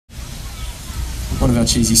one of our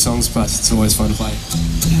cheesy songs, but it's always fun to play.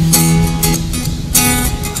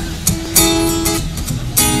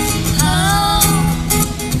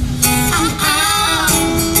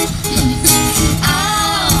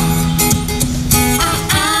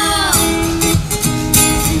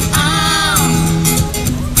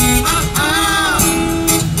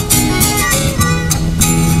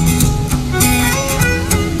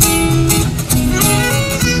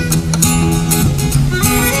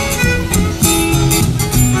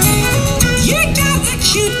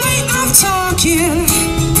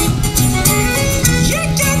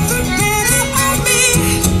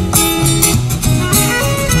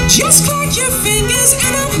 Just click your fingers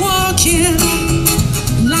and I'm walking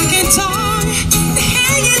like a dog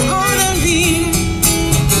hanging on a lead.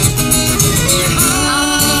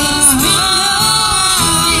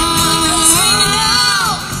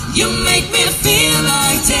 You make me feel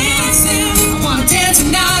like dancing. I wanna dance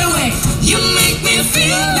the night away. You make me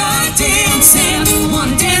feel like dancing. I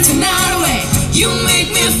wanna dance the night away. You make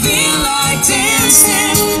me feel like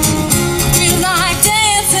dancing. Feel like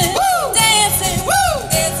dancing. Woo! Dancing. Woo!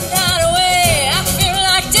 Dancing the night away. I feel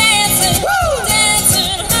like dancing. Woo!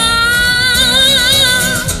 Dancing high.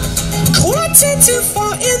 Quartet till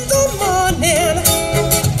 4 in the morning.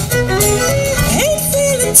 Ain't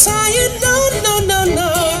feeling tired, no, no, no,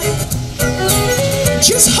 no.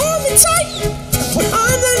 Just hold me tight, put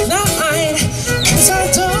on the line, 'cause I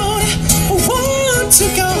don't want to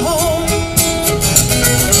go home.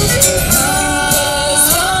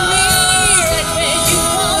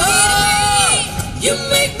 You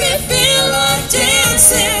make me feel like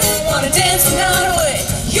dancing, wanna dance the night away.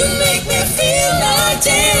 You make me feel like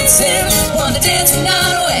dancing, wanna dance the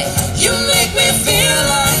night away. You make me feel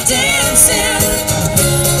like dancing,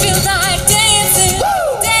 feel like dancing. Woo!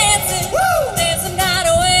 Dancing, woo! Dance the night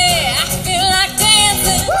away. I feel like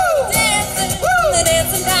dancing, woo! Dancing, woo!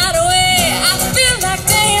 Dance the night away. I feel like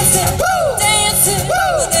dancing, woo! Dancing,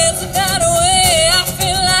 woo! Dance the night away. I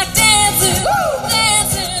feel like dancing, woo!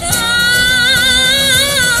 Dancing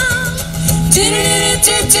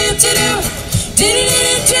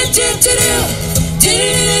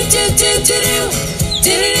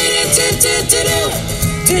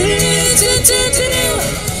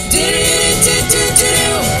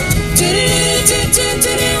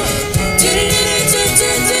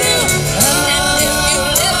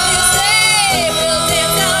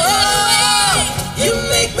You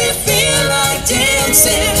make me feel like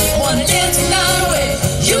dancing, wanna dance the night away.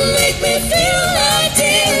 You make me feel like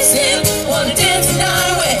dancing, wanna dance the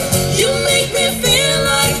night away. You make me feel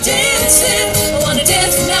like dancing, wanna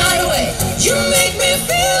dance the night away. You make me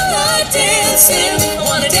feel like dancing.